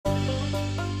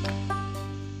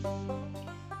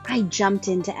I jumped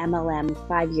into MLM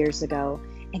 5 years ago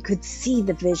and could see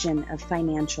the vision of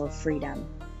financial freedom.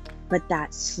 But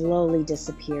that slowly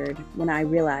disappeared when I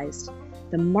realized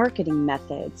the marketing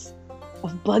methods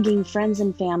of bugging friends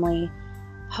and family,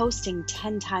 posting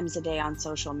 10 times a day on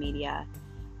social media,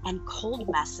 and cold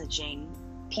messaging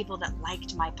people that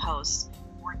liked my posts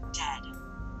were dead.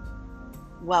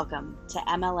 Welcome to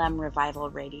MLM Revival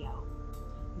Radio.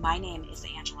 My name is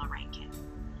Angela Rankin.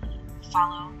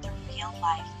 Follow the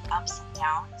real-life ups and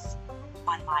downs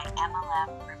on my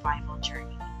MLM Revival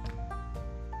journey.